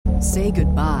Say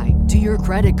goodbye to your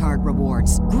credit card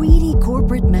rewards. Greedy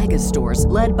corporate mega stores,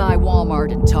 led by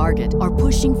Walmart and Target, are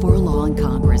pushing for a law in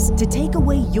Congress to take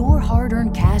away your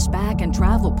hard-earned cash back and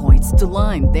travel points to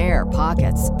line their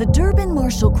pockets. The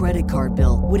Durbin-Marshall credit card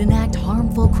bill would enact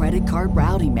harmful credit card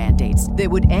routing mandates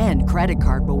that would end credit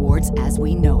card rewards as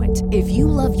we know it. If you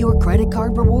love your credit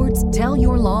card rewards, tell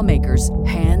your lawmakers,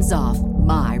 hands off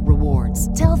my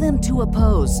rewards. Tell them to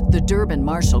oppose the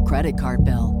Durbin-Marshall credit card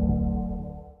bill.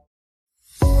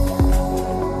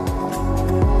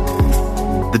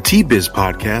 The T-Biz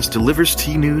podcast delivers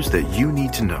tea news that you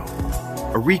need to know.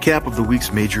 A recap of the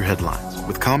week's major headlines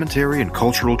with commentary and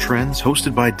cultural trends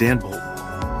hosted by Dan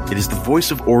Bolton. It is the voice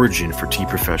of origin for tea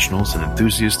professionals and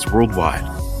enthusiasts worldwide.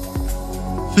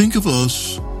 Think of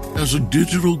us as a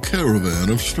digital caravan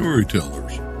of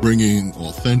storytellers, bringing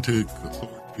authentic,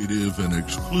 authoritative, and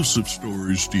exclusive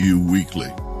stories to you weekly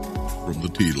from the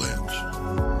Tea Lands.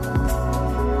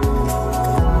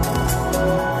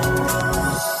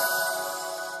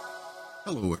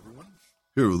 Hello, everyone.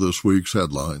 Here are this week's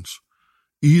headlines.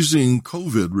 Easing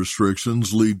COVID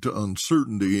restrictions lead to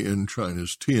uncertainty in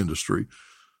China's tea industry.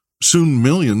 Soon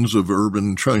millions of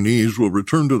urban Chinese will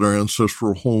return to their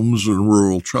ancestral homes in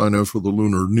rural China for the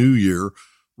Lunar New Year,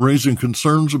 raising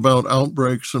concerns about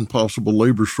outbreaks and possible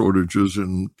labor shortages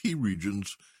in tea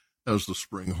regions as the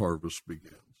spring harvest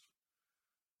begins.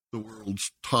 The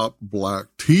world's top black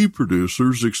tea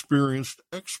producers experienced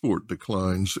export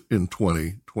declines in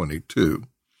 2022.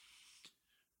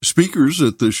 Speakers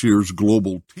at this year's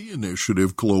Global Tea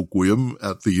Initiative colloquium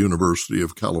at the University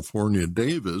of California,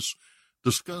 Davis,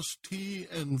 discussed tea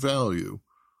and value.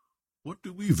 What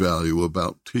do we value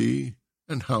about tea,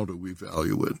 and how do we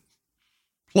value it?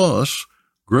 Plus,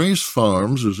 Grace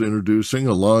Farms is introducing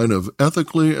a line of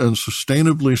ethically and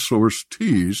sustainably sourced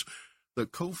teas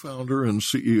that co-founder and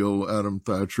CEO Adam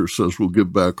Thatcher says will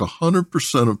give back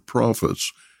 100% of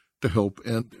profits to help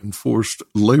end enforced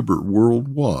labor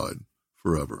worldwide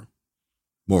forever.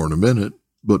 More in a minute,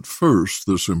 but first,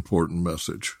 this important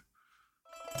message.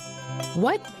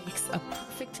 What makes a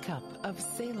perfect cup of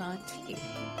Ceylon tea?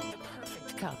 The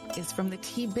perfect cup is from the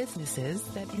tea businesses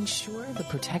that ensure the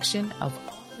protection of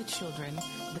all the children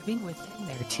living within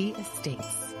their tea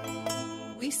estates.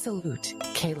 We salute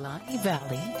Kailani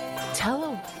Valley,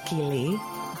 Talawakili,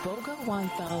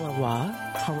 Bogawantalawa,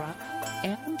 Hara,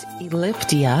 and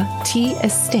Elliptia Tea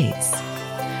Estates.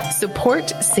 Support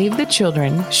Save the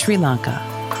Children, Sri Lanka.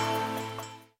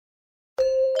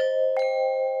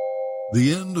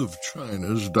 The end of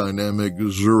China's dynamic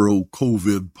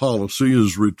zero-COVID policy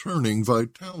is returning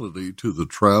vitality to the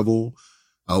travel,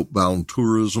 outbound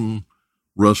tourism,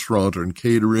 restaurant and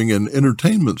catering, and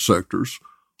entertainment sectors,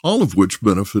 all of which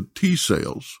benefit tea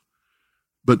sales.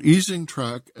 But easing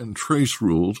track and trace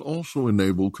rules also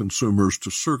enable consumers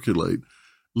to circulate,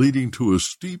 leading to a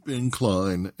steep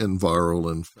incline in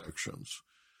viral infections.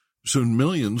 Soon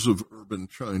millions of urban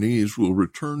Chinese will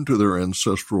return to their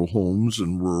ancestral homes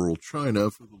in rural China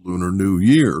for the Lunar New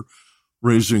Year,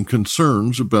 raising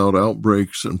concerns about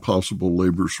outbreaks and possible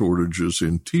labor shortages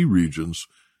in tea regions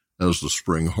as the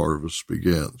spring harvest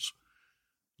begins.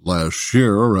 Last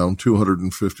year, around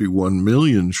 251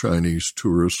 million Chinese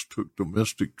tourists took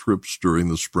domestic trips during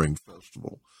the Spring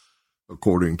Festival.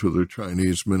 According to the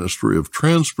Chinese Ministry of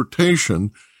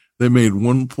Transportation, they made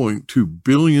 1.2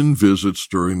 billion visits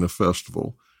during the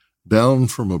festival, down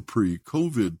from a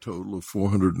pre-COVID total of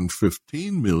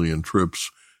 415 million trips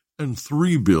and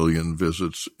 3 billion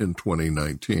visits in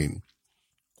 2019.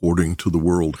 According to the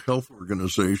World Health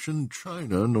Organization,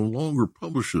 China no longer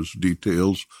publishes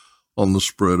details on the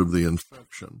spread of the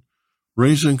infection,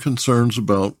 raising concerns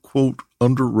about, quote,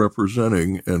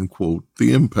 underrepresenting, end quote,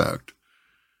 the impact.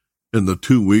 In the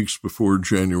 2 weeks before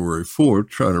January 4th,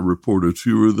 China reported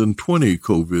fewer than 20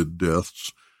 COVID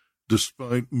deaths,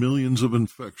 despite millions of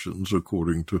infections,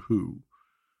 according to WHO.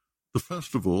 The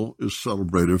festival is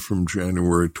celebrated from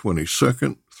January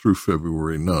 22nd through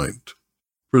February 9th.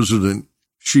 President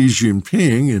Xi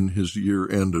Jinping, in his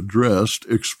year-end address,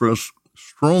 expressed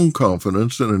strong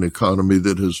confidence in an economy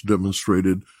that has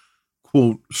demonstrated,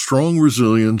 quote, strong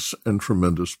resilience and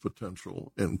tremendous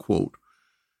potential, end quote.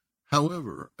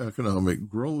 However, economic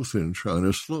growth in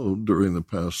China slowed during the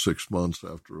past 6 months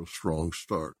after a strong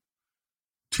start.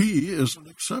 Tea is an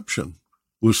exception,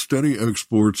 with steady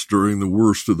exports during the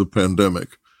worst of the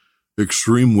pandemic.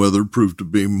 Extreme weather proved to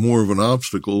be more of an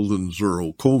obstacle than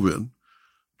zero COVID.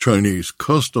 Chinese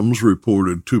customs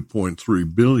reported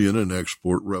 $2.3 billion in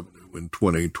export revenue in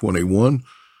 2021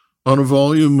 on a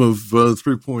volume of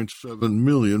 3.7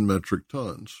 million metric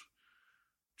tons.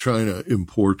 China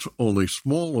imports only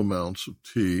small amounts of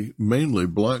tea, mainly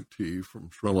black tea,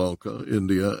 from Sri Lanka,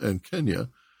 India, and Kenya.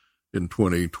 In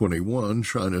 2021,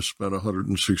 China spent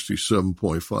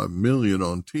 $167.5 million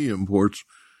on tea imports,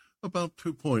 about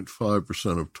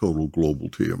 2.5% of total global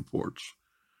tea imports.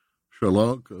 Sri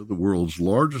Lanka, the world's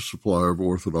largest supplier of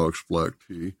orthodox black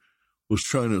tea, was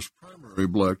China's primary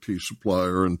black tea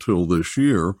supplier until this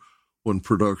year, when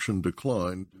production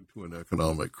declined due to an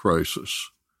economic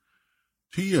crisis.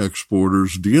 Tea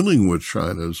exporters dealing with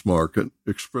China's market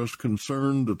expressed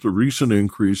concern that the recent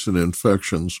increase in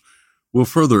infections will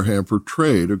further hamper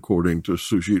trade, according to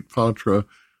Sujit Patra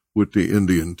with the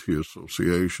Indian Tea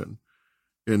Association.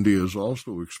 India is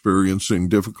also experiencing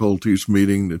difficulties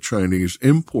meeting the Chinese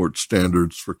import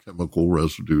standards for chemical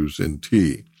residues in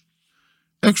tea.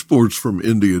 Exports from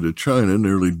India to China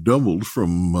nearly doubled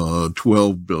from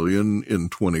 $12 billion in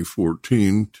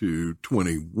 2014 to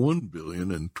 $21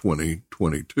 billion in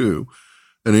 2022,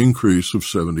 an increase of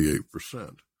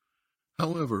 78%.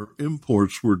 However,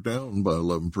 imports were down by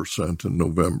 11% in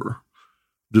November.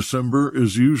 December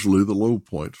is usually the low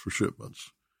point for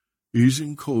shipments.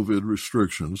 Easing COVID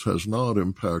restrictions has not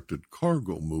impacted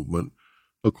cargo movement,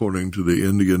 according to the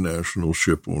Indian National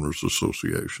Ship Owners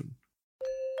Association.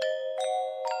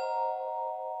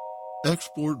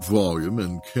 Export volume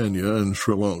in Kenya and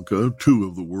Sri Lanka, two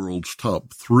of the world's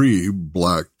top 3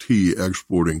 black tea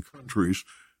exporting countries,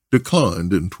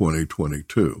 declined in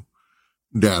 2022.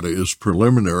 Data is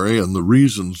preliminary, and the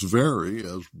reasons vary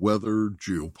as weather,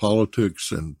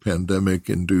 geopolitics, and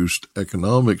pandemic-induced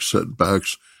economic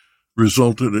setbacks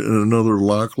resulted in another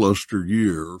lackluster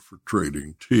year for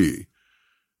trading tea.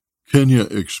 Kenya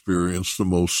experienced the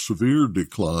most severe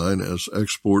decline as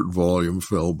export volume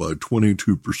fell by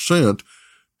 22%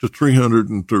 to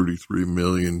 333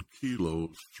 million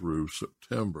kilos through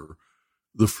September,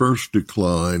 the first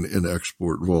decline in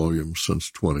export volume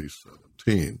since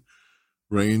 2017.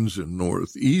 Rains in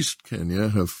northeast Kenya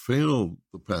have failed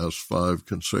the past 5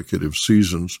 consecutive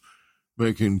seasons,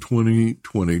 making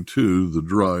 2022 the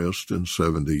driest in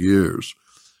 70 years.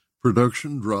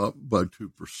 Production dropped by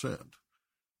 2%.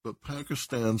 But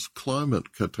Pakistan's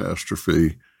climate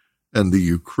catastrophe and the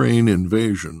Ukraine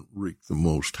invasion wreaked the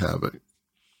most havoc.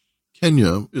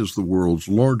 Kenya is the world's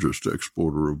largest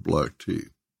exporter of black tea.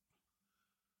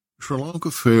 Sri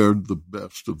Lanka fared the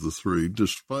best of the 3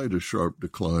 despite a sharp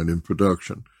decline in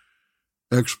production.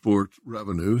 Export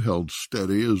revenue held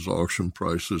steady as auction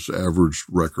prices averaged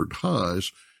record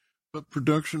highs, but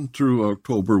production through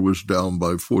October was down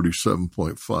by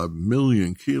 47.5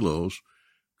 million kilos,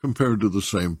 compared to the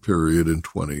same period in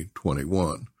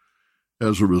 2021.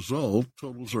 As a result,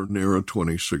 totals are near a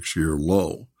 26-year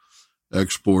low.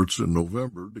 Exports in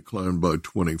November declined by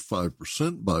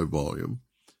 25% by volume,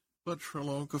 but Sri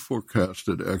Lanka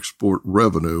forecasted export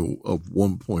revenue of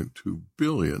 $1.2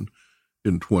 billion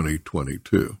in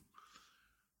 2022.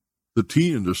 The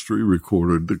tea industry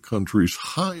recorded the country's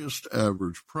highest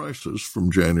average prices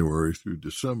from January through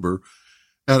December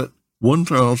at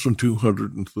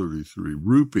 1,233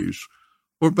 rupees,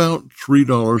 or about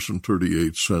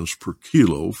 $3.38 per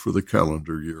kilo for the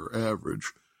calendar year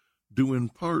average, due in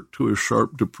part to a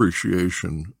sharp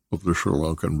depreciation of the Sri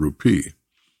Lankan rupee.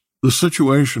 The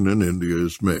situation in India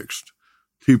is mixed.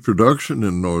 Tea production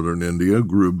in northern India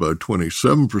grew by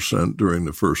 27% during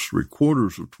the first 3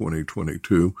 quarters of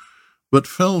 2022, but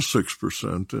fell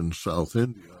 6% in South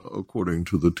India, according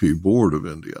to the Tea Board of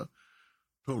India.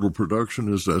 Total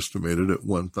production is estimated at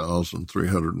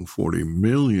 1,340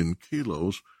 million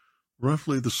kilos,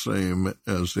 roughly the same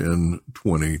as in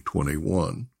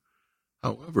 2021.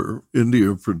 However,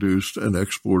 India produced and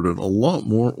exported a lot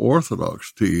more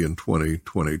orthodox tea in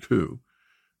 2022.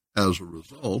 As a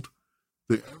result,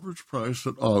 the average price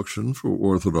at auction for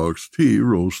orthodox tea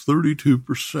rose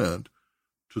 32%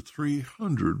 to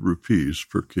 300 rupees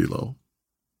per kilo.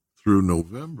 Through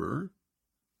November,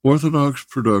 orthodox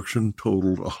production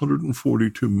totaled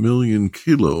 142 million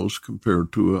kilos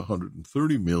compared to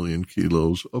 130 million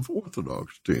kilos of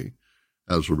orthodox tea.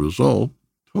 As a result,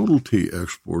 total tea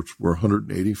exports were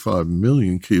 185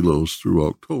 million kilos through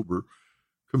October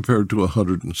compared to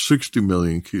 160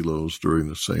 million kilos during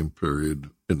the same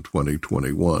period in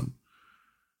 2021.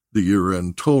 The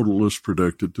year-end total is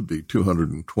predicted to be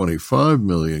 225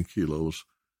 million kilos,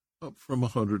 up from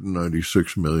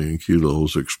 196 million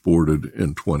kilos exported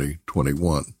in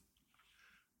 2021.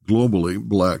 Globally,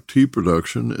 black tea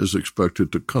production is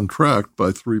expected to contract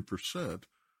by 3%,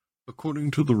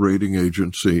 according to the rating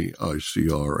agency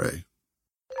ICRA.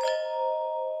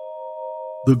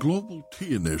 The Global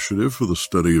Tea Initiative for the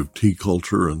Study of Tea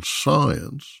Culture and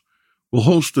Science, will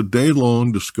host a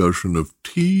day-long discussion of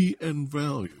tea and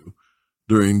value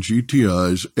during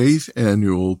GTI's 8th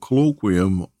annual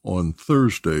colloquium on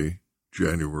Thursday,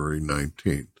 January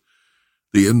 19th.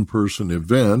 The in-person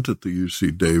event at the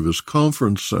UC Davis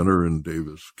Conference Center in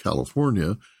Davis,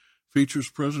 California, features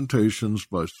presentations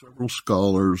by several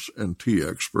scholars and tea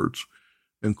experts,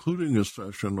 including a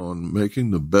session on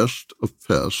making the best of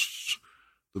pests,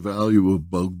 the value of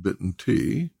bug-bitten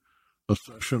tea, a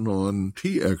session on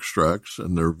tea extracts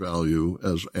and their value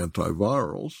as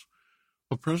antivirals,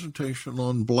 a presentation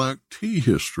on black tea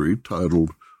history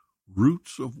titled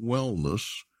Roots of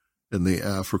Wellness in the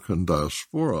African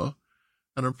Diaspora,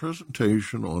 and a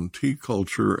presentation on tea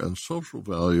culture and social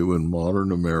value in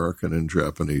modern American and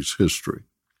Japanese history.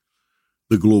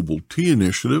 The Global Tea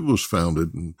Initiative was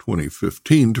founded in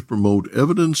 2015 to promote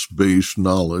evidence-based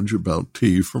knowledge about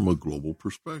tea from a global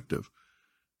perspective.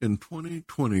 In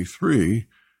 2023,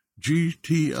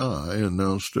 GTI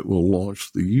announced it will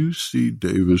launch the UC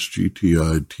Davis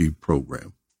GTI Tea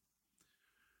Program.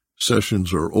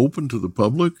 Sessions are open to the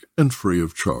public and free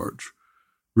of charge.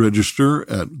 Register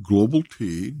at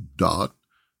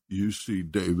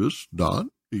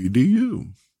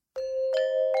globaltea.ucdavis.edu.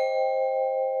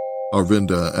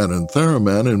 Arvinda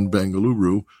Anantharaman in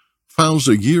Bengaluru files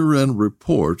a year-end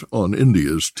report on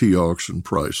India's tea auction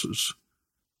prices.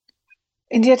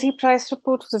 India Tea Price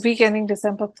Report for the week ending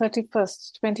December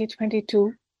 31st,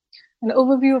 2022. An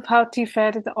overview of how tea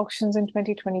fared at the auctions in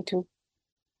 2022.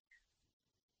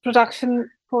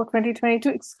 Production for 2022,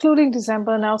 excluding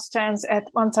December, now stands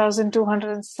at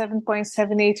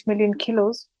 1,207.78 million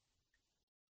kilos,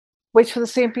 which for the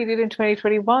same period in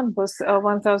 2021 was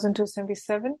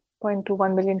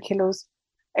 1,277.21 million kilos.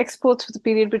 Exports for the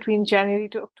period between January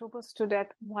to October stood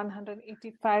at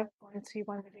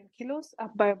 185.31 million kilos,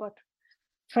 up by about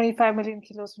 25 million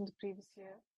kilos from the previous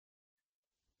year.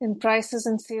 In prices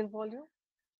and sale volume,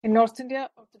 in North India,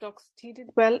 Orthodox tea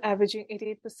did well, averaging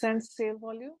 88% sale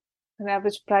volume, an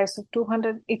average price of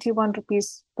 281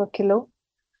 rupees per kilo.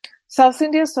 South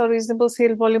India saw reasonable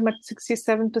sale volume at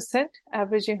 67%,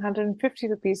 averaging 150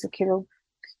 rupees a kilo.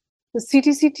 The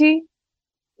CTC tea,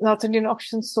 North Indian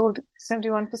auctions sold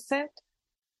 71%,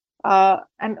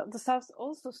 and the South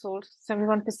also sold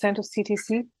 71% of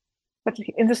CTC. But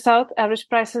in the South, average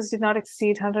prices did not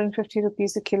exceed 150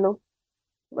 rupees a kilo,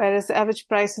 whereas the average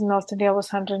price in North India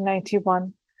was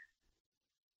 191.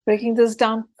 Breaking this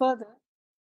down further,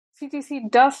 CTC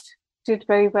dust did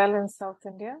very well in South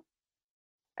India,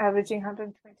 averaging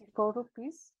 124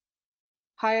 rupees,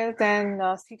 higher than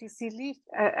CTC leaf,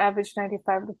 averaged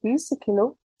 95 rupees a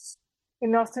kilo.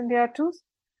 In North India too,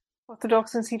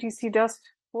 Orthodox and CTC dust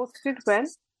both did well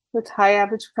with high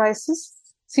average prices.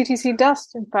 CTC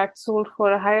dust, in fact, sold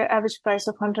for a higher average price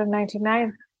of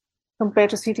 199 compared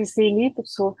to CTC leaf, which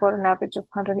sold for an average of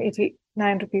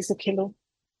 189 rupees a kilo.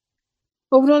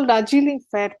 Overall, Darjeeling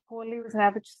fared poorly with an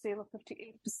average sale of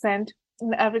 58% and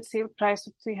an average sale price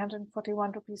of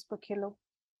 341 rupees per kilo.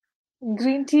 In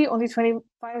green tea, only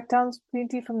 25 tons of green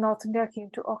tea from North India came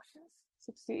to auctions.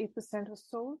 68% was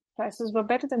sold. Prices were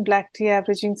better than black tea,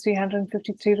 averaging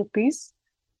 353 rupees.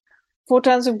 4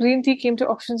 tons of green tea came to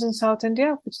auctions in South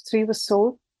India, which 3 was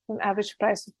sold for an average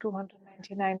price of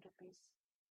 299 rupees.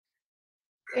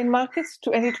 In markets,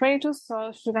 2022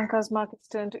 saw Sri Lanka's markets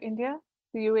turn to India,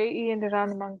 the UAE and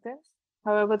Iran among them.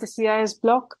 However, the CIS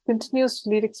bloc continues to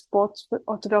lead exports for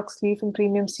Orthodox leaf and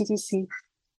premium CTC.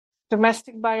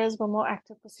 Domestic buyers were more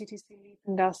active for CTC leaf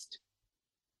and dust.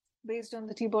 Based on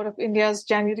the Tea Board of India's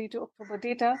January to October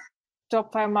data,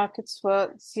 top 5 markets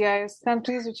were CIS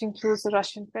countries, which includes the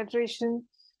Russian Federation,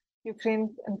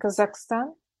 Ukraine, and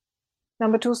Kazakhstan.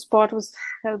 Number 2 spot was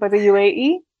held by the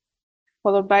UAE,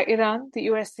 followed by Iran, the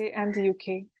USA, and the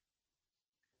UK.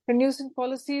 For news and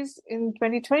policies, in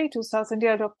 2022, South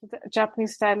India adopted the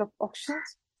Japanese style of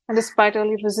auctions, and despite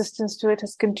early resistance to it,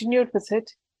 has continued with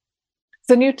it.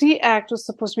 The new Tea Act was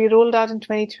supposed to be rolled out in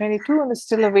 2022 and is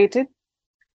still awaited.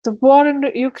 The war in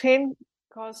Ukraine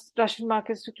caused Russian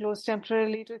markets to close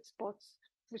temporarily to exports,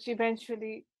 which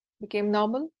eventually became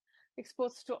normal.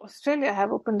 Exports to Australia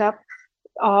have opened up.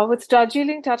 With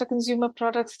Darjeeling, Tata Consumer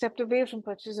Products stepped away from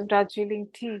purchase of Darjeeling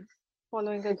tea,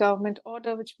 following a government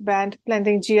order which banned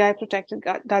blending GI-protected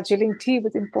Darjeeling tea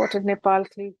with imported Nepal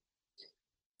tea.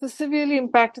 This severely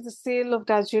impacted the sale of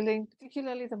Darjeeling,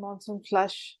 particularly the monsoon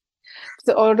flush. With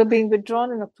the order being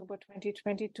withdrawn in October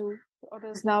 2022, the order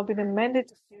has now been amended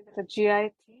to say that a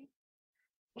GI tea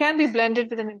can be blended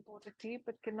with an imported tea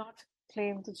but cannot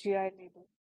claim the GI label.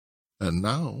 And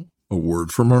now, a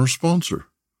word from our sponsor.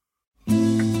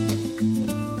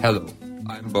 Hello,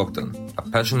 I'm Bogdan, a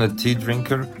passionate tea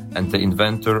drinker and the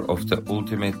inventor of the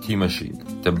ultimate tea machine,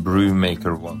 the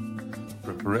Brewmaker One.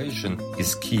 Preparation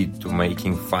is key to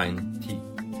making fine tea.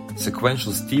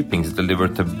 Sequential steepings deliver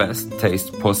the best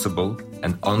taste possible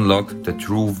and unlock the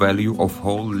true value of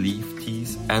whole leaf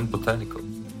teas and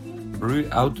botanicals. Brew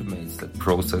automates that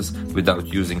process without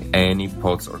using any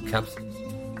pots or capsules.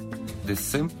 This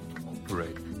simple to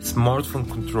operate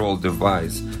smartphone-controlled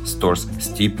device stores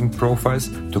steeping profiles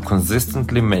to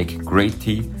consistently make great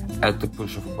tea at the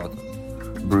push of a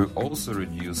button. Brew also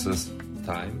reduces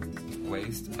time,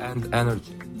 waste, and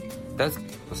energy. That's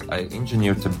because I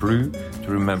engineered the Brew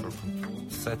to remember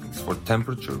controlled settings for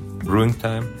temperature, brewing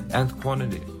time, and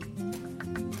quantity.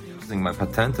 Using my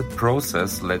patented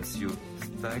process lets you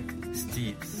stack,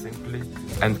 steep simply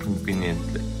and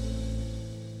conveniently.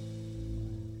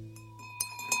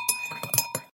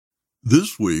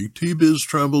 This week, T-Biz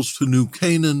travels to New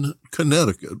Canaan,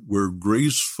 Connecticut, where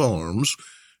Grace Farms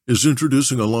is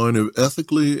introducing a line of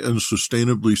ethically and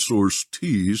sustainably sourced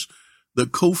teas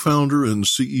that co-founder and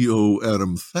CEO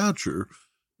Adam Thatcher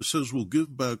says will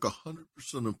give back 100%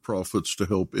 of profits to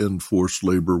help end forced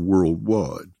labor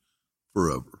worldwide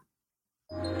forever.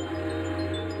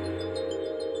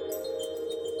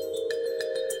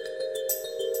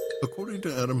 According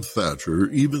to Adam Thatcher,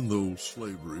 even though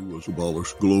slavery was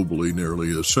abolished globally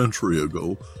nearly a century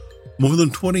ago, more than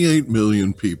 28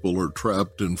 million people are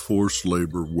trapped in forced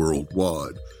labor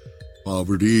worldwide.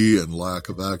 Poverty and lack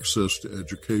of access to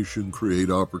education create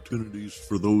opportunities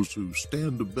for those who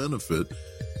stand to benefit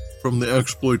from the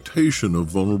exploitation of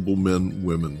vulnerable men,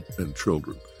 women, and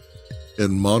children.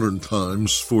 In modern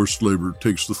times, forced labor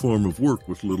takes the form of work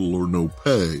with little or no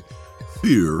pay,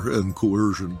 fear and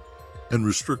coercion, and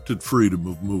restricted freedom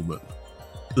of movement.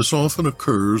 This often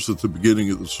occurs at the beginning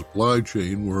of the supply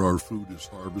chain where our food is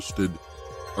harvested,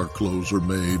 our clothes are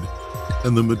made,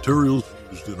 and the materials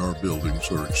used in our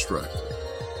buildings are extracted.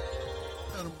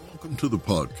 Adam, welcome to the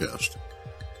podcast.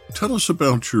 Tell us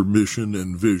about your mission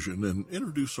and vision and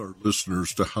introduce our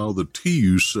listeners to how the tea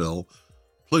you sell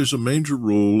plays a major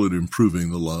role in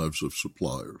improving the lives of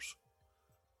suppliers.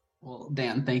 Well,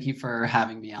 Dan, thank you for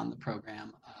having me on the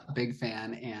program. A big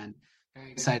fan and very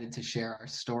excited to share our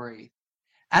story.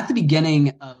 At the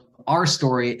beginning of our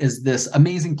story is this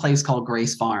amazing place called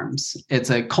Grace Farms. It's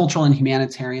a cultural and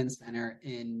humanitarian center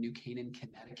in New Canaan,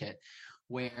 Connecticut,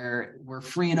 where we're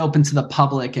free and open to the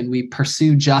public and we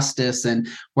pursue justice and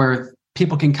where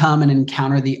people can come and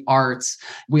encounter the arts.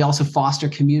 We also foster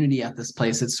community at this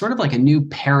place. It's sort of like a new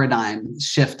paradigm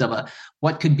shift of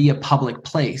what could be a public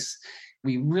place.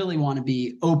 We really want to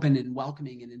be open and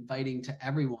welcoming and inviting to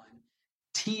everyone.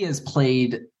 Tea has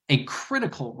played a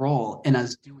critical role in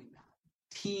us doing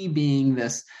that. Tea being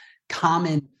this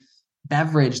common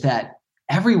beverage that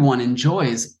everyone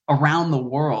enjoys around the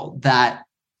world that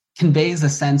conveys a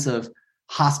sense of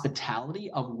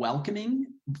hospitality, of welcoming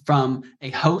from a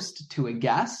host to a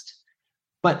guest,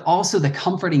 but also the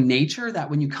comforting nature that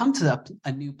when you come to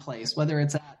a new place, whether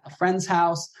it's at a friend's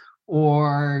house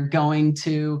or going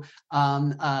to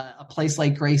a place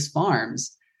like Grace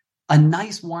Farms, a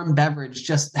nice warm beverage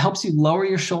just helps you lower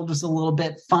your shoulders a little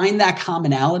bit, find that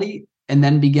commonality, and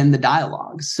then begin the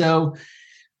dialogue. So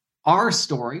our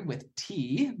story with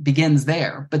tea begins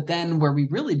there, but then where we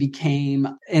really became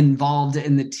involved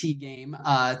in the tea game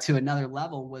to another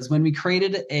level was when we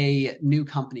created a new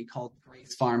company called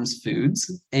Grace Farms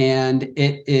Foods, and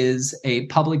it is a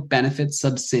public benefit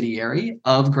subsidiary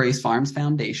of Grace Farms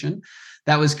Foundation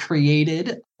that was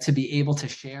created to be able to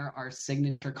share our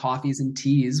signature coffees and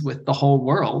teas with the whole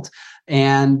world.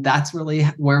 And that's really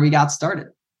where we got started.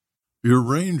 Your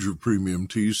range of premium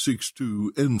teas seeks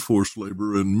to end forced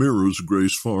labor and mirrors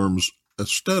Grace Farms'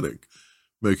 aesthetic,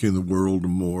 making the world a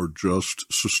more just,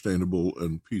 sustainable,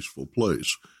 and peaceful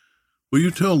place. Will you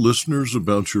tell listeners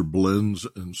about your blends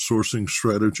and sourcing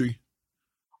strategy?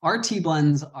 Our tea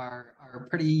blends are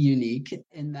pretty unique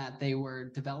in that they were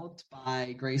developed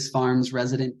by Grace Farms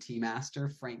resident tea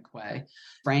master, Frank Quay.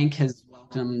 Frank has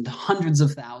welcomed hundreds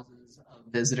of thousands of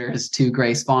visitors to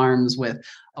Grace Farms with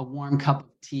a warm cup of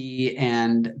tea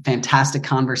and fantastic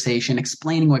conversation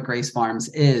explaining what Grace Farms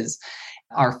is.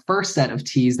 Our first set of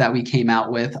teas that we came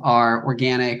out with are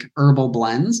organic herbal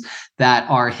blends that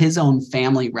are his own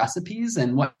family recipes.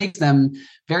 And what makes them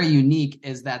very unique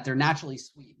is that they're naturally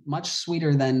sweet, much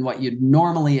sweeter than what you'd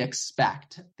normally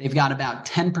expect. They've got about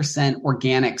 10%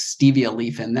 organic stevia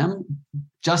leaf in them,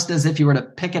 just as if you were to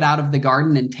pick it out of the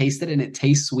garden and taste it and it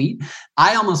tastes sweet.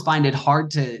 I almost find it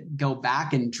hard to go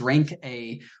back and drink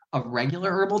a regular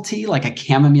herbal tea, like a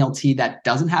chamomile tea that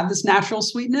doesn't have this natural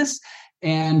sweetness.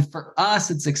 And for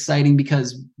us, it's exciting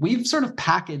because we've sort of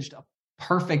packaged a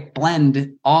perfect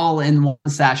blend all in one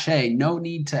sachet. No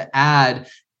need to add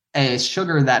a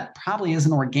sugar that probably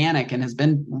isn't organic and has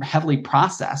been heavily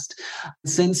processed.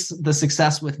 Since the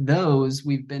success with those,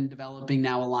 we've been developing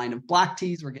now a line of black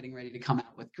teas. We're getting ready to come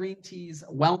out with green teas,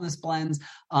 wellness blends,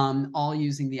 all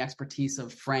using the expertise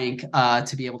of Frank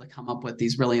to be able to come up with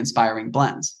these really inspiring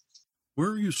blends. Where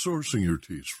are you sourcing your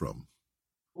teas from?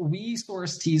 We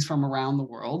source teas from around the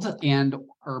world and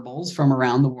herbals from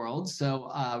around the world.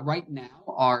 So right now,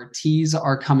 our teas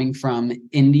are coming from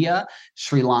India,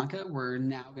 Sri Lanka. We're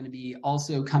now going to be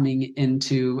also coming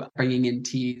into bringing in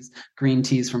teas, green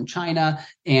teas from China,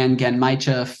 and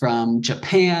Genmaicha from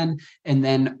Japan. And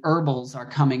then herbals are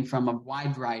coming from a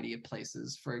wide variety of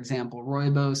places. For example,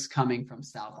 rooibos coming from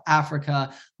South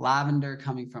Africa, lavender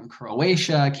coming from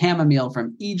Croatia, chamomile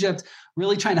from Egypt.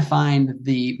 Really trying to find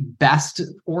the best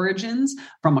origins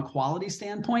from a quality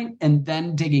standpoint, and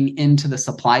then digging into the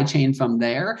supply chain from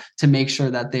there to make sure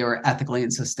that they are ethically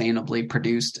and sustainably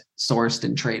produced, sourced,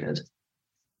 and traded.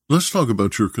 Let's talk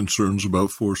about your concerns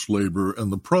about forced labor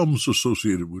and the problems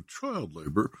associated with child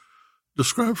labor.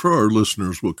 Describe for our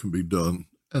listeners what can be done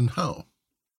and how.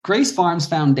 Grace Farms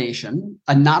Foundation,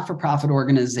 a not-for-profit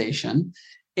organization,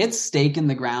 its stake in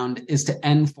the ground is to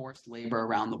end forced labor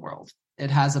around the world.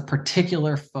 It has a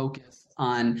particular focus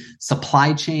on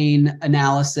supply chain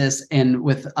analysis and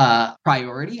with a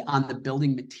priority on the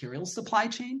building materials supply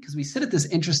chain, because we sit at this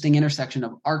interesting intersection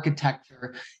of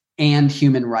architecture and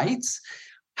human rights.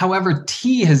 However,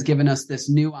 tea has given us this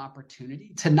new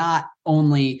opportunity to not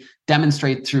only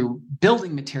demonstrate through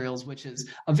building materials, which is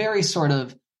a very sort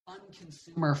of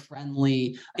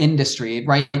unconsumer-friendly industry,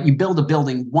 right? You build a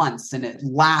building once and it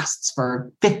lasts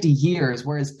for 50 years,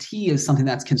 whereas tea is something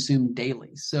that's consumed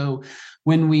daily. So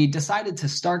when we decided to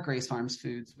start Grace Farms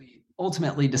Foods, we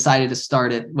ultimately decided to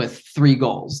start it with 3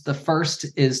 goals. The first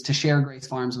is to share Grace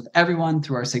Farms with everyone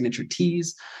through our signature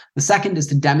teas. The second is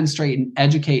to demonstrate and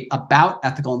educate about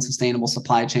ethical and sustainable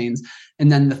supply chains.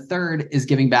 And then the third is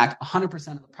giving back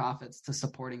 100% of the profits to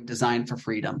supporting Design for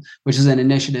Freedom, which is an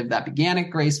initiative that began at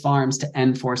Grace Farms to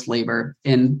end forced labor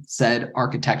in said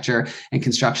architecture and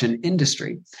construction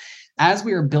industry. As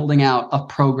we are building out a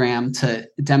program to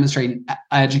demonstrate and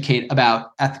educate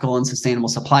about ethical and sustainable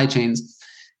supply chains,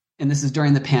 and this is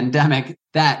during the pandemic,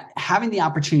 that having the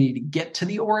opportunity to get to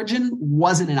the origin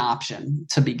wasn't an option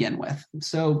to begin with.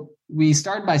 So we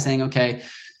started by saying, okay,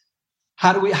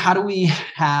 how do we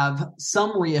have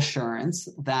some reassurance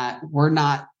that we're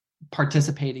not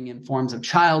participating in forms of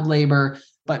child labor,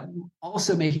 but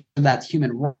also making sure that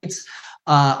human rights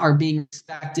are being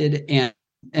respected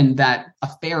and that a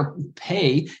fair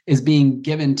pay is being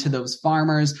given to those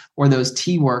farmers or those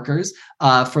tea workers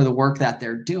for the work that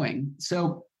they're doing.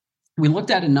 So we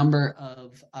looked at a number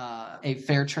of a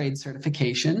fair trade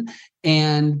certification,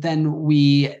 and then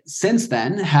we since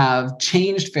then have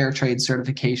changed fair trade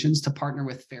certifications to partner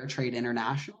with Fair Trade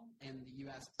International and the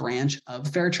U.S. branch of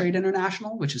Fair Trade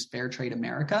International, which is Fair Trade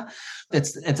America.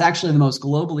 It's actually the most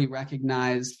globally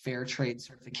recognized fair trade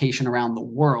certification around the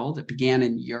world. It began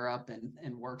in Europe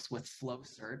and works with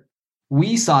FlowCert.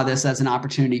 We saw this as an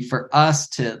opportunity for us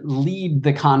to lead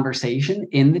the conversation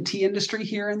in the tea industry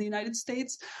here in the United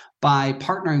States by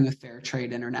partnering with Fair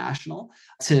Trade International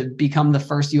to become the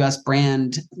first U.S.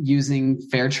 brand using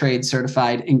fair trade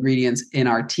certified ingredients in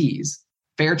our teas.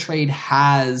 Fair trade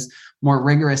has more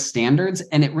rigorous standards,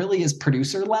 and it really is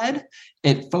producer-led.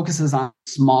 It focuses on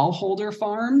smallholder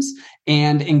farms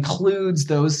and includes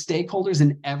those stakeholders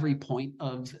in every point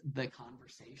of the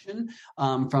conversation,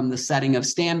 from the setting of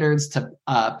standards to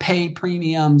pay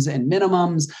premiums and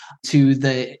minimums to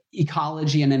the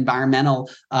ecology and environmental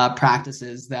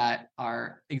practices that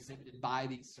are exhibited by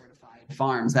these certified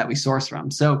farms that we source from.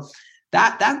 So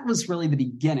that was really the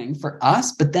beginning for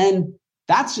us. But then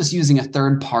that's just using a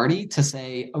third party to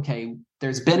say, okay,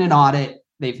 there's been an audit,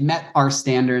 they've met our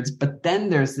standards, but then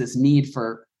there's this need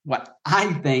for what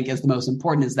I think is the most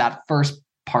important is that first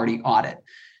party audit.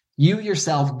 You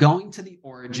yourself going to the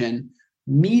origin,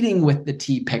 meeting with the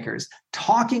tea pickers,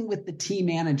 talking with the tea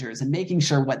managers and making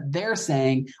sure what they're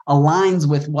saying aligns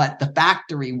with what the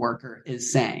factory worker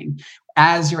is saying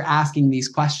as you're asking these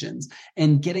questions,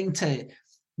 and getting to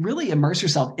really immerse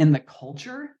yourself in the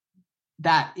culture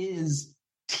that is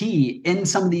tea in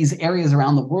some of these areas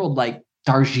around the world, like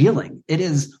Darjeeling. It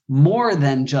is more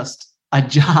than just a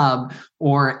job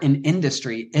or an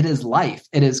industry. It is life.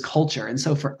 It is culture. And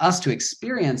so for us to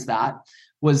experience that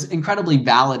was incredibly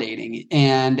validating.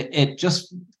 And it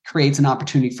just creates an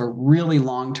opportunity for really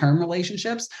long-term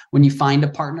relationships when you find a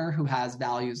partner who has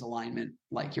values alignment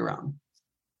like your own.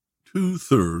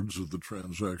 2/3 of the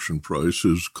transaction price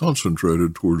is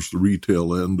concentrated towards the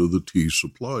retail end of the tea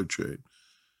supply chain.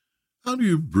 How do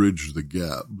you bridge the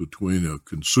gap between a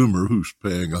consumer who's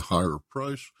paying a higher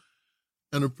price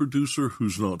and a producer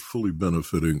who's not fully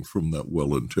benefiting from that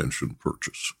well-intentioned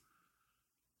purchase?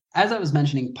 As I was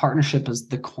mentioning, partnership is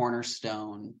the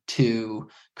cornerstone to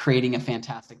creating a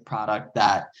fantastic product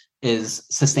that is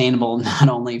sustainable, not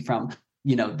only from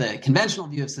the conventional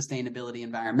view of sustainability,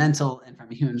 environmental, and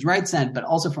from a human rights end, but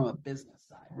also from a business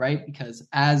side, right? Because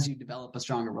as you develop a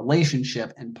stronger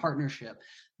relationship and partnership,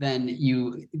 then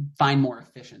you find more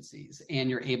efficiencies and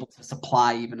you're able to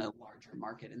supply even a larger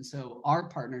market. And so our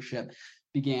partnership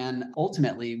began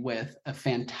ultimately with a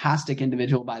fantastic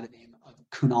individual by the name of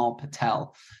Kunal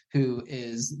Patel, who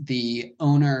is the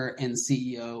owner and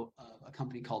CEO of a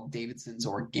company called Davidson's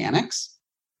Organics.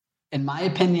 In my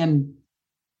opinion,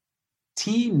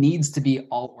 tea needs to be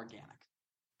all organic.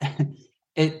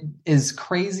 It is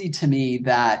crazy to me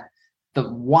that the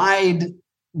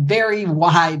very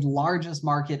wide, largest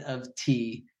market of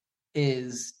tea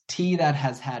is tea that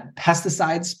has had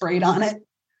pesticides sprayed on it,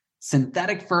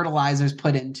 synthetic fertilizers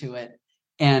put into it.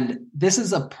 And this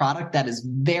is a product that is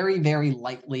very, very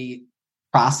lightly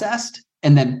processed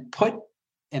and then put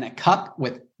in a cup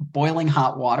with boiling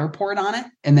hot water poured on it,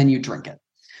 and then you drink it.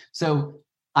 So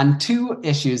on two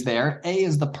issues there, A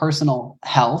is the personal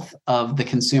health of the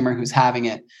consumer who's having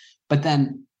it, but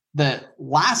then the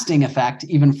lasting effect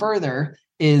even further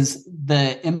is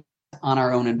the impact on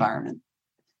our own environment.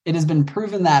 It has been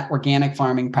proven that organic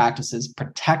farming practices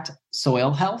protect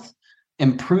soil health,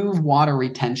 improve water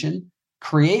retention,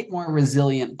 create more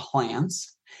resilient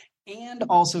plants, and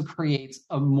also creates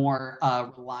a more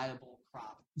reliable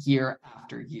crop year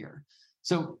after year.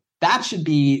 So that should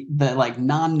be the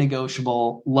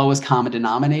non-negotiable lowest common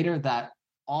denominator that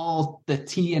all the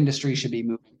tea industry should be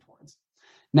moving towards.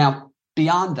 Now,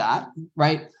 beyond that,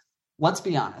 right, let's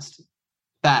be honest,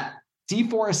 that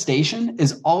deforestation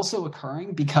is also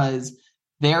occurring because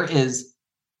there is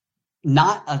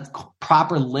not a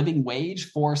proper living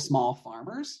wage for small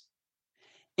farmers.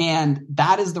 And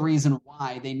that is the reason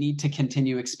why they need to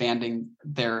continue expanding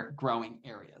their growing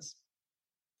areas.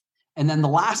 And then the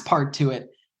last part to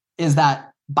it is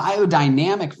that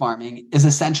biodynamic farming is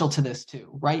essential to this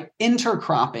too, right?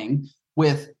 Intercropping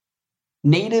with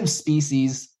native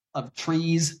species of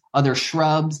trees, other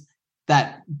shrubs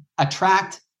that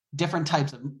attract different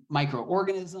types of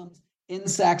microorganisms,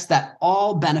 insects that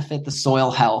all benefit the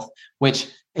soil health, which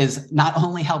is not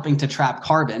only helping to trap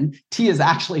carbon. Tea is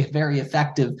actually a very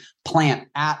effective plant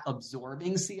at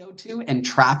absorbing CO2 and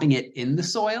trapping it in the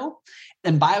soil.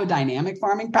 And biodynamic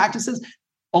farming practices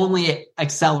only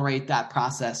accelerate that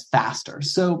process faster.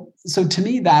 So to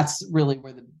me, that's really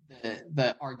where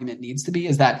the argument needs to be,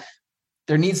 is that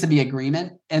there needs to be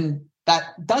agreement. And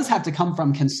that does have to come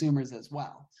from consumers as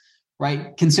well,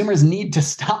 right? Consumers need to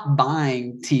stop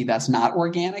buying tea that's not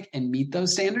organic and meet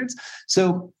those standards.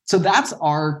 So that's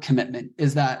our commitment,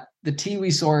 is that the tea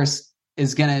we source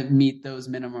is going to meet those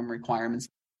minimum requirements.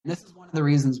 And this is one of the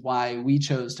reasons why we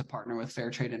chose to partner with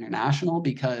Fairtrade International,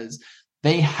 because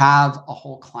they have a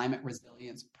whole climate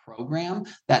resilience program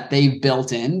that they've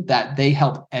built in, that they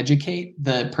help educate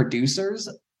the producers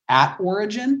at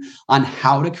origin on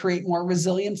how to create more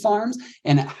resilient farms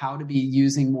and how to be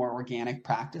using more organic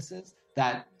practices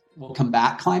that will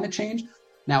combat climate change.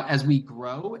 Now, as we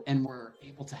grow and we're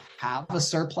able to have a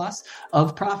surplus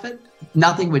of profit,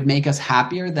 nothing would make us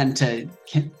happier than to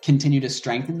continue to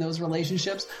strengthen those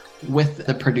relationships with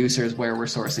the producers where we're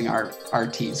sourcing our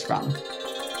teas from.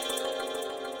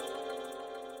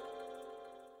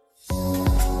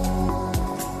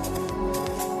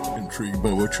 Intrigued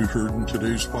by what you heard in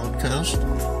today's podcast?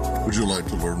 Would you like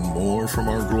to learn more from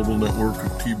our global network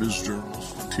of Tea-Biz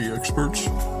journalists and tea experts?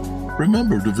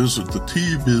 Remember to visit the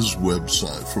Tea-Biz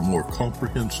website for more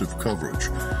comprehensive coverage.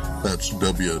 That's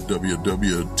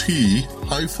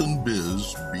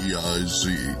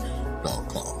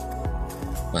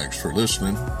www.tea-biz.com. Thanks for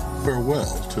listening.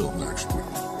 Farewell till next week.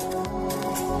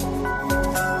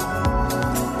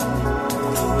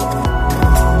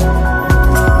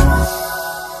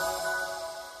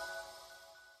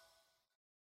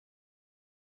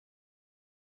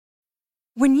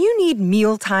 When you need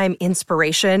mealtime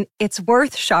inspiration, it's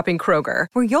worth shopping Kroger,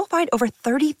 where you'll find over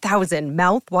 30,000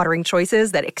 mouth-watering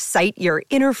choices that excite your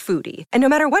inner foodie. And no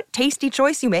matter what tasty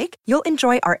choice you make, you'll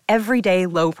enjoy our everyday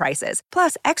low prices,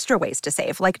 plus extra ways to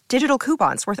save, like digital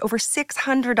coupons worth over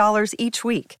 $600 each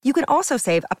week. You can also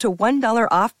save up to $1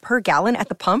 off per gallon at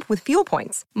the pump with fuel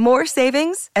points. More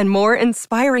savings and more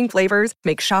inspiring flavors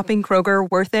make shopping Kroger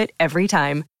worth it every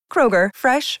time. Kroger,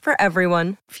 fresh for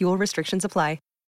everyone. Fuel restrictions apply.